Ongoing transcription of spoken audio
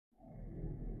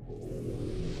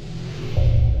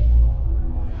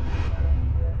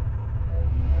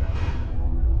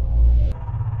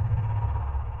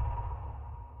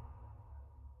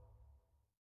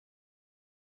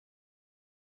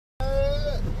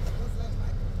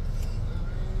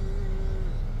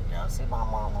my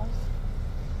mama.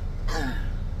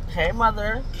 Hey,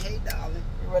 mother. Hey, darling.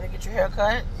 You ready to get your hair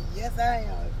cut? Yes, I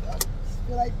am. I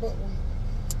feel like butt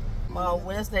week. Mom,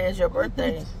 Wednesday is your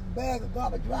birthday. Bag of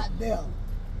garbage right there.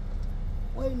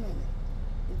 Wait a minute.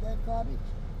 Is that garbage?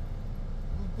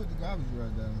 Who put the garbage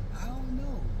right down? I don't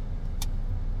know.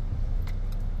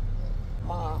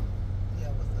 Mom, Yeah,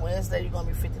 what's up? Wednesday you're going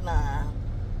to be 59.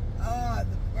 Ah,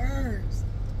 the first.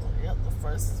 Yep, the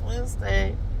first is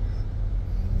Wednesday.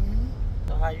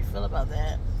 So how you feel about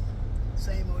that?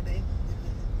 Same old day.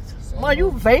 Mom,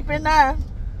 you vaping now?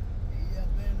 Yeah,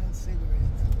 better than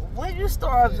cigarettes. When you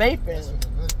start That's vaping, a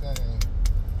good thing.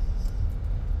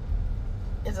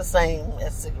 it's the same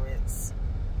as cigarettes.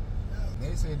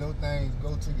 They say those things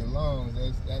go to your lungs.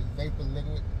 That vapor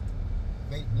liquid,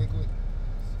 vape liquid,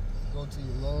 go to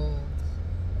your lungs.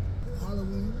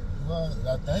 Halloween. Well,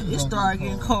 I think It it's started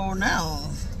getting cold now.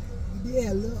 We did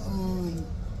a little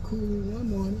cool one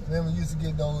morning. Then we used to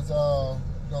get those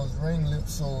ring lip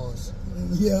sores.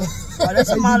 Yeah. Oh,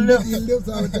 that's my You lip. lick your lips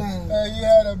all the time. And you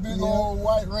had a big old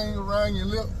white ring around your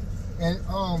lip. And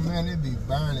oh man, it be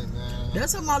burning, man.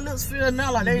 That's how my lips feel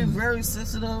now. Like they very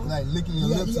sensitive. Like licking your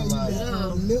lips a You lot.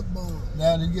 got lip balm.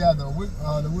 Now you got the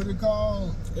what it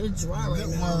called? It's dry right Lip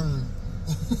now. worm.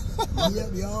 Yep,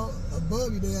 y'all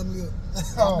above your damn lip.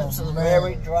 My lips is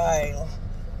very dry. Oh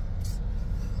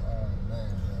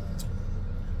man.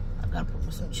 I gotta put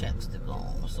me some chapstick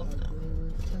on or something.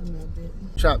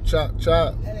 Chop, chop,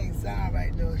 chop. That ain't sound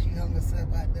right though. She hung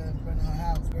herself out there in front of her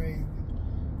house crazy.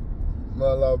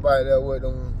 Mother right there with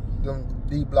them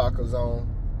D blockers on.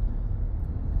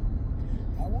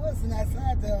 I was sitting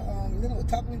outside the little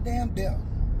talking to damn Dell.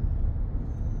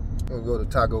 We'll go to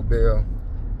Taco Bell.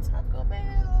 Taco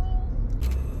Bell.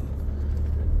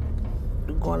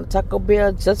 We're going to Taco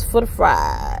Bell just for the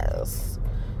fries.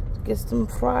 Get some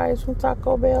fries from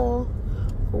Taco Bell.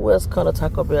 Who else come to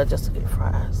Taco Bell just to get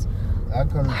fries? I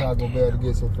come to Taco Bell to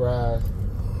get some fries.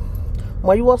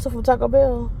 Well, you want some from Taco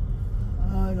Bell?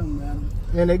 Oh, it don't matter.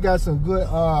 And they got some good,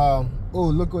 oh,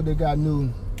 look what they got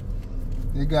new.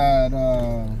 They got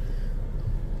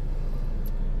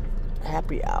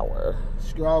Happy hour.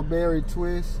 strawberry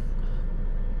twist.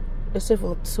 It's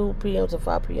from 2 p.m. to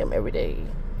 5 p.m. every day.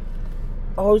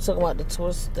 Oh, you talking about the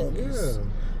twist thingies? Yeah.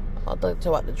 I thought you were talking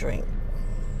about the drink.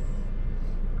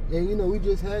 And you know, we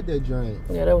just had that drink.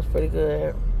 Yeah, that was pretty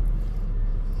good.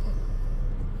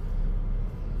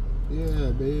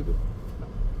 Yeah, baby.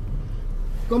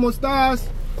 ¿Cómo estás?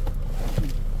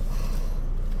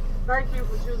 Thank you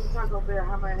for choosing Taco Bell.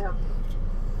 How may I help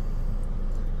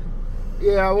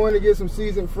you? Yeah, I want to get some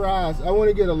seasoned fries. I want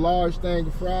to get a large thing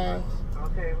of fries.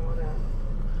 Okay, what else?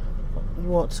 You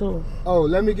want two? Oh,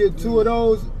 let me get 2 of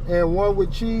those and one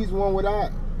with cheese, one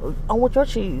without. I want your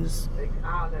cheese.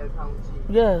 I'll let it come with cheese.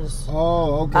 Yes.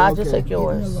 Oh, okay. I'll okay. just take Give me a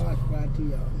yours. large fry too,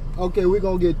 y'all. Okay, we're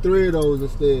going to get 3 of those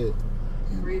instead.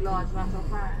 3 large nacho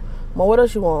fries. Well, what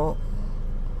else you want?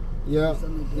 Yeah,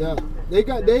 yeah. They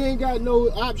ain't got no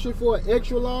option for an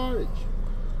extra large.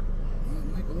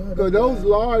 Cause those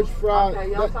large fries.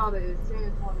 Okay, y'all saw that it's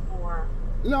 10-24.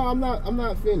 No, I'm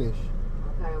not finished.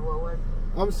 Okay, well, what?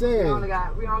 I'm We saying. only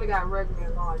got regular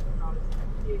and large. We only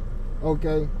get.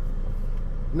 Okay.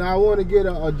 Now I want to get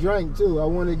a drink too. I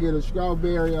want to get a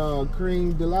strawberry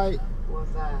cream delight. What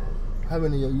size? How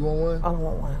many? You want one? I don't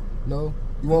want one. No.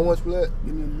 You want one split?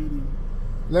 Give me a medium.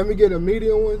 Let me get a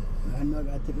medium one I know I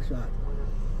gotta take a shot.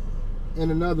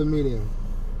 and another medium.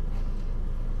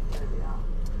 Maybe y'all.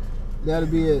 That'll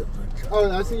be it.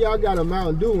 Oh, I see y'all got a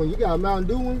Mountain Dew one. You got a Mountain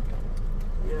Dew one?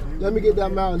 Yeah. Let me get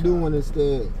that Mountain Dew one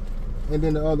instead. And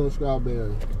then the other one,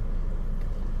 strawberry.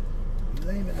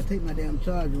 I take my damn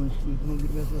charger when she's gonna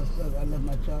get the rest of her stuff. I left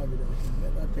my charger there. She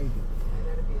better I take it. And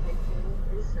that'll be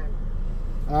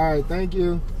 18. All right, thank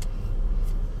you.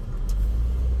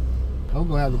 I'm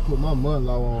gonna have to put my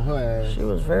mother-in-law on her ass. She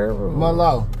was very rude.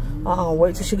 Mother-in-law.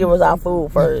 Wait till she give us our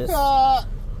food first.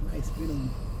 Nice spit on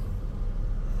me.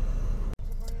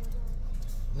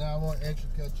 Now I want extra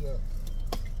ketchup.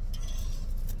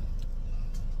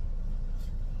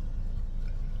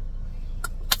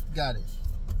 Got it.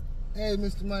 Hey,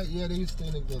 Mr. Mike. Yeah, they used to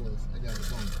stay in the villas. I got it.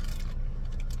 Boom.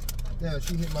 Yeah,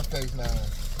 she hit my face now.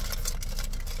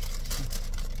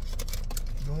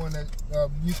 The one that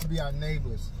used to be our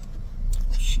neighbors.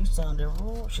 She sounded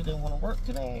rude. She didn't want to work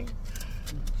today.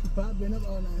 She probably been up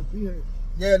all night. Free her.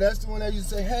 Yeah, that's the one that used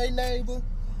to say, "Hey, neighbor."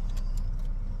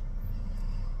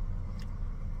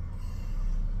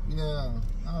 Yeah.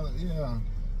 Oh, yeah.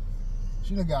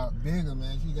 She done got bigger,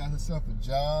 man. She got herself a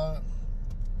job.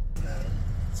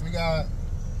 So we got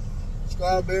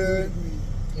strawberry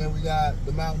and we got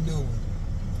the Mountain Dew one.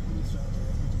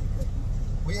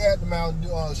 We had the Mountain Dew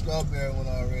strawberry one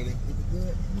already. Is it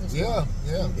good? Yeah,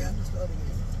 yeah. Yeah,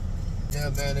 Yeah,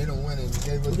 man, they don't win it. They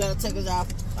gave us We gotta take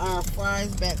our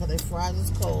fries back because their fries is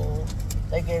cold.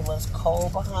 They gave us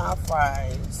cold behind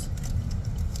fries.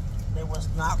 They was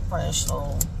not fresh,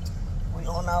 so we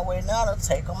on our way now to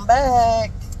take them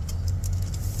back.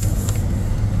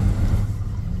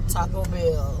 Taco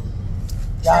Bell.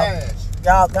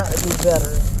 Y'all got to do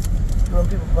better. Doing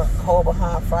people cold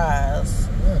behind fries.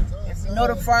 Yeah, If you know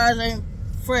the fries ain't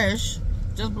fresh,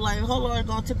 just be like, hold on, it's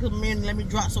gonna take a minute. Let me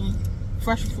drop some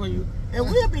fresh for you, and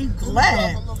we'll be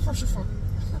glad.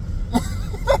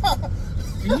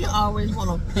 You always want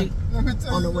to pick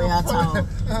on the way I talk.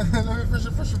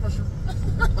 Pressure.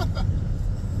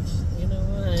 You know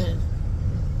what?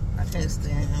 I can't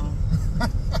stand him.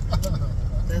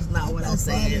 That's not what I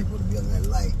said. Supposed to be on that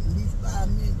light. At least 5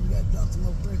 minutes. You got to drop some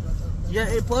more pressure. Yeah,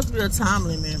 it's supposed to be a time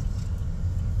limit.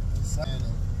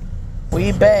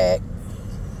 We back.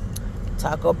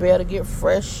 Taco Bell to get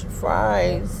fresh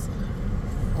fries.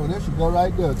 Oh, that should go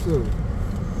right there too.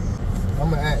 I'm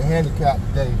gonna add handicap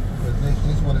today, because this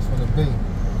is what it's gonna be.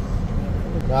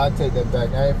 No, I take that back.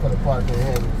 I ain't gonna park in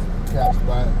handicap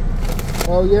spot.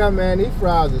 Oh yeah, man, these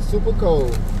fries are super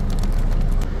cold.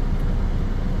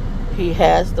 He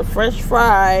has the fresh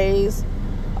fries.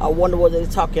 I wonder what they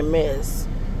talking mess.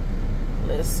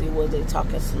 Let's see what they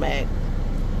talking smack.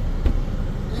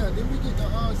 Yeah, did we get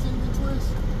the cinnamon twist?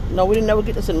 No, we didn't never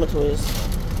get the cinnamon twist.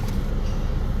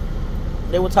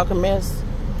 They were talking mess.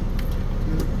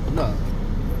 No.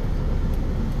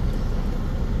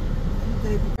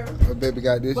 My baby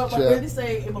got this But check. really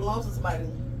say it belongs to somebody.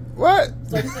 What?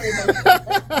 So you say it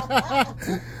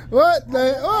What?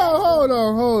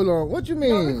 Oh, hold on. What you no,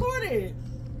 mean? record it.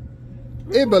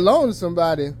 It belongs to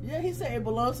somebody. Yeah, he said it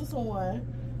belongs to someone.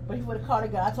 But he would have called the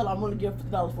guy. I told him I'm going to give him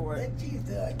 $50 for it.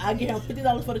 I give him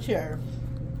 $50 for the chair.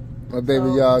 My baby,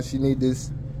 y'all, she need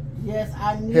this Yes,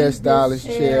 I need hairstylist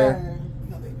this chair.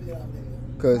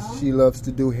 Because she loves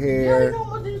to do Yeah, hair. you know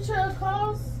what these chairs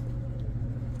cost?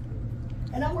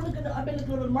 And I've been looking at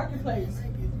the marketplace.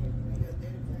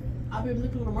 I've been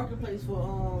looking at the marketplace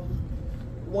for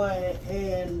one,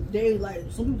 and they like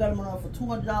some people got them around for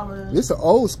 $200. This an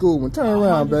old school one. Turn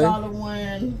around, babe. $100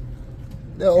 one.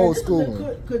 That old This school is in one.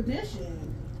 good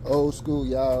condition. Old school,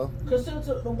 y'all. Consider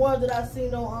to the ones that I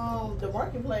seen on the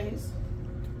marketplace.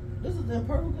 This is in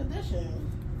perfect condition.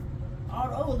 All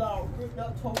the other dogs ripped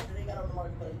up toys that they got on the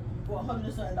marketplace for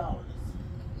 $107.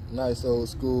 Nice old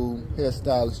school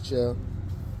hairstylist chair.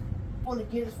 Want to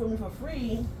get it for me for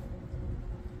free?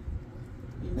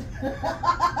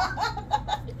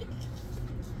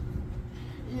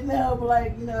 You know, but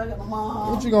like, you know, I got my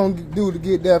mom. What you gonna do to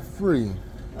get that free?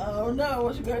 I don't know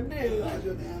what you gonna do.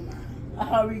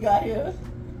 How we got here?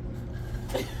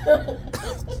 All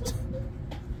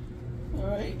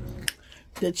right.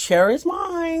 The chair is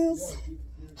mine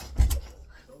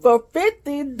for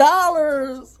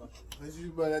 $50.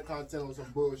 You better that content with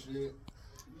some bullshit.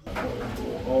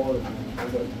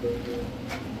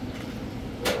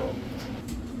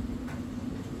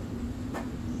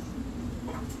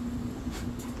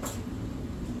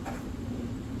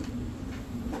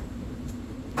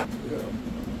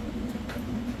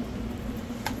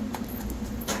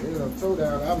 Toe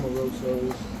down, I'm a road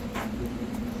service.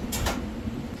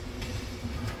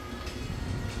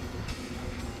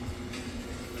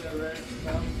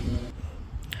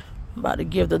 About to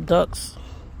give the ducks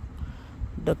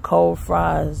the cold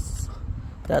fries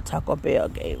that Taco Bell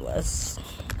gave us.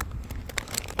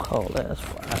 Cold ass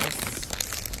fries.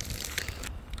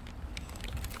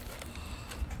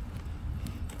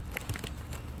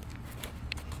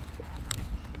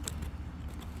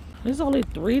 There's only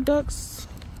 3 ducks.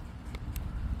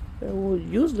 There would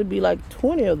usually be like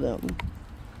 20 of them.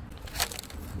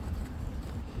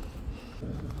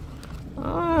 They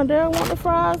don't want the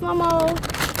fries no more.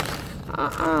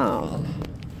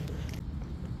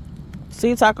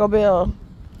 See, Taco Bell,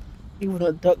 even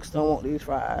the ducks don't want these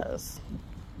fries.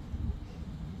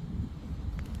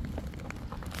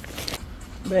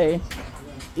 Babe,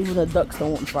 even the ducks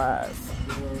don't want fries.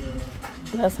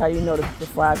 That's how you know that the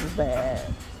fries is bad.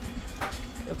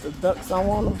 If the ducks don't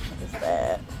want them, it's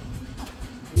bad.